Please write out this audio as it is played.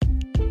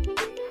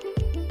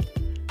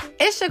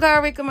It's your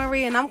girl, Rika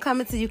Marie, and I'm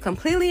coming to you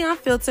completely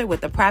unfiltered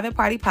with the Private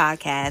Party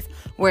Podcast,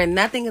 where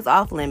nothing is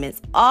off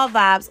limits, all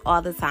vibes,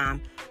 all the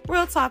time.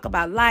 Real talk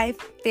about life,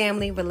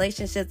 family,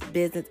 relationships,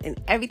 business, and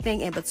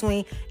everything in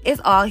between is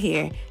all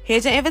here.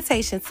 Here's your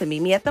invitation to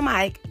meet me at the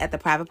mic at the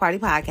Private Party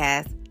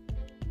Podcast.